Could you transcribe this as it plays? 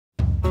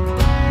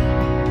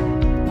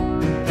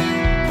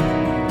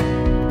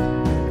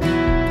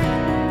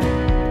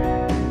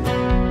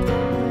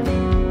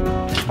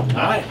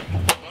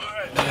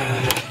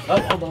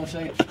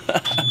second?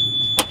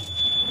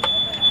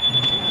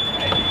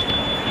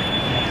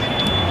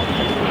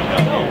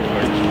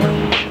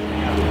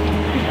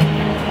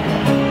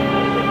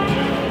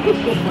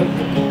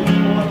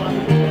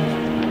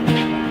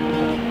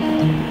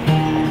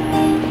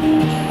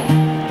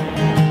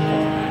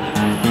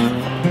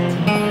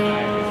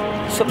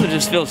 Something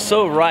just feels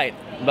so right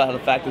about the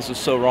fact this was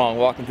so wrong.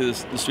 Walking through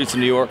the streets of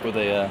New York with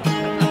a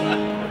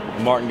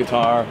Martin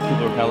guitar,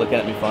 people are kind of looking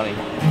at me funny.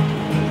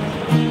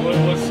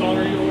 What song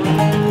are you ordering?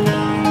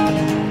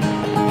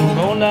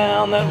 Going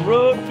down that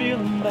road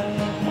feeling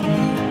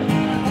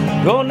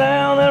bad. Going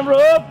down that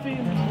road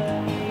feeling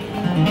bad.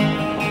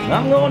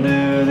 I'm going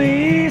to the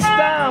east,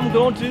 I'm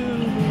going to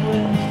the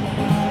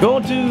west.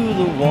 Going to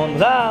the one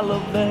that I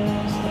love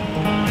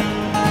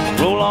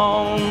best. Roll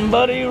on,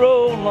 buddy,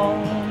 roll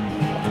on.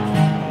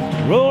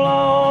 Roll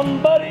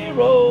on, buddy,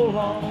 roll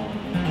on.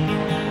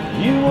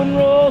 You wouldn't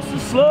roll so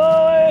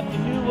slow if you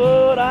knew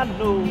what I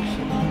know.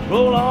 So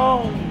roll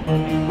on,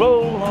 buddy,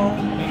 roll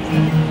on.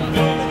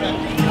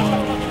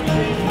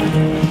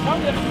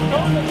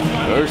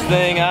 First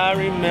thing I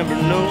remember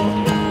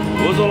knowing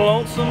was a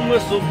lonesome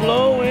whistle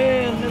blowing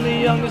and the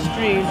youngest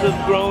dreams of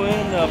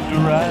growing up to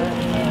ride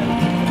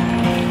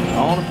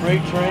on a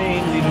freight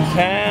train leaving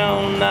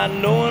town, not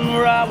knowing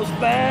where I was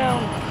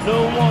bound.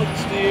 No one could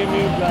steer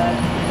me right.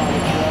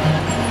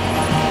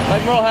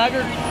 Like Merle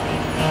Haggard?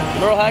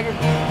 Merle Haggard?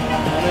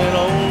 I'm an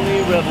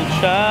only rebel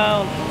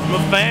child from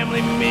a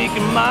family meek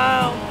and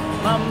mild.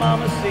 My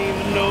mama seemed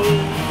to know.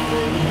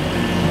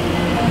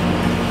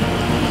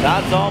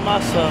 Besides all my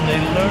Sunday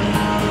learning,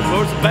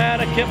 towards the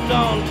bad I kept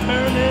on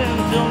turning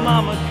until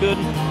mama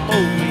couldn't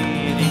hold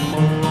me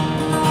anymore.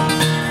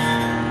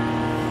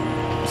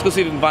 Let's go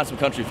see if we can find some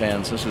country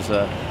fans. This is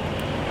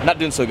not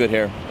doing so good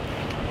here.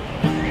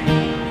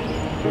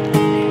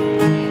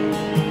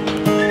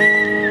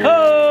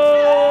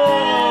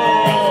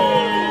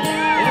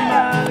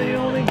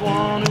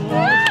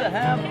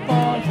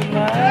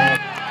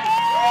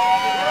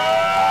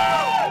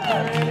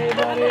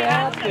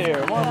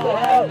 There wants to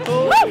have a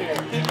cold beer,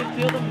 kick it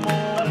till the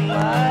morning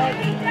light.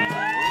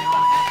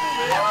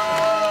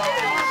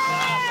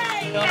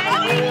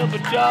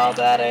 But y'all,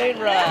 that ain't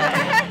right.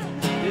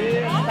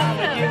 Yeah, it's time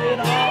to get it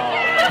on.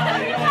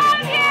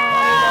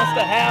 He wants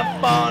to have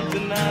fun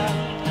tonight.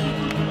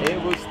 It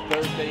was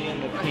Thursday in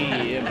the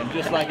PM, and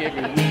just like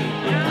every weekend,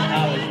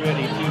 I was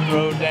ready to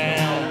throw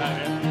down.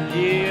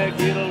 Yeah,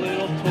 get a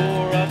little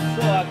tore up,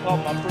 so I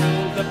called my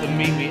bros up to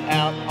meet me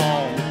out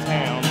on the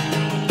town.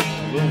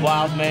 The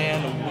wild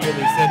man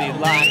Willie said he'd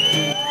like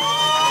to.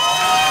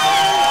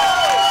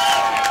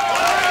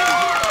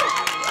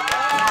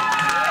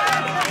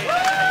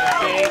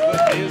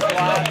 With his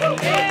wife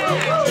and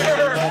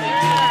everybody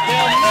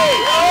tell me,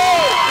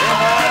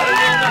 everybody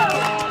in the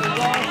morning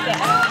wants to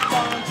have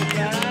fun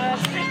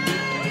tonight.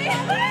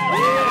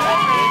 Yeah,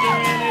 is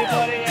there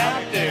anybody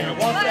out there who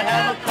wants to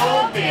have a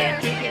cold beer,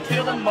 kick it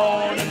till the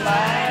morning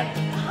light?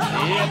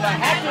 If I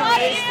had to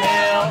race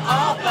hell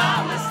all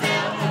by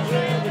myself,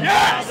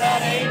 yes!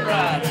 That ain't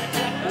right.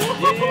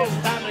 Yeah, it's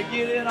time to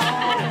get it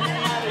on.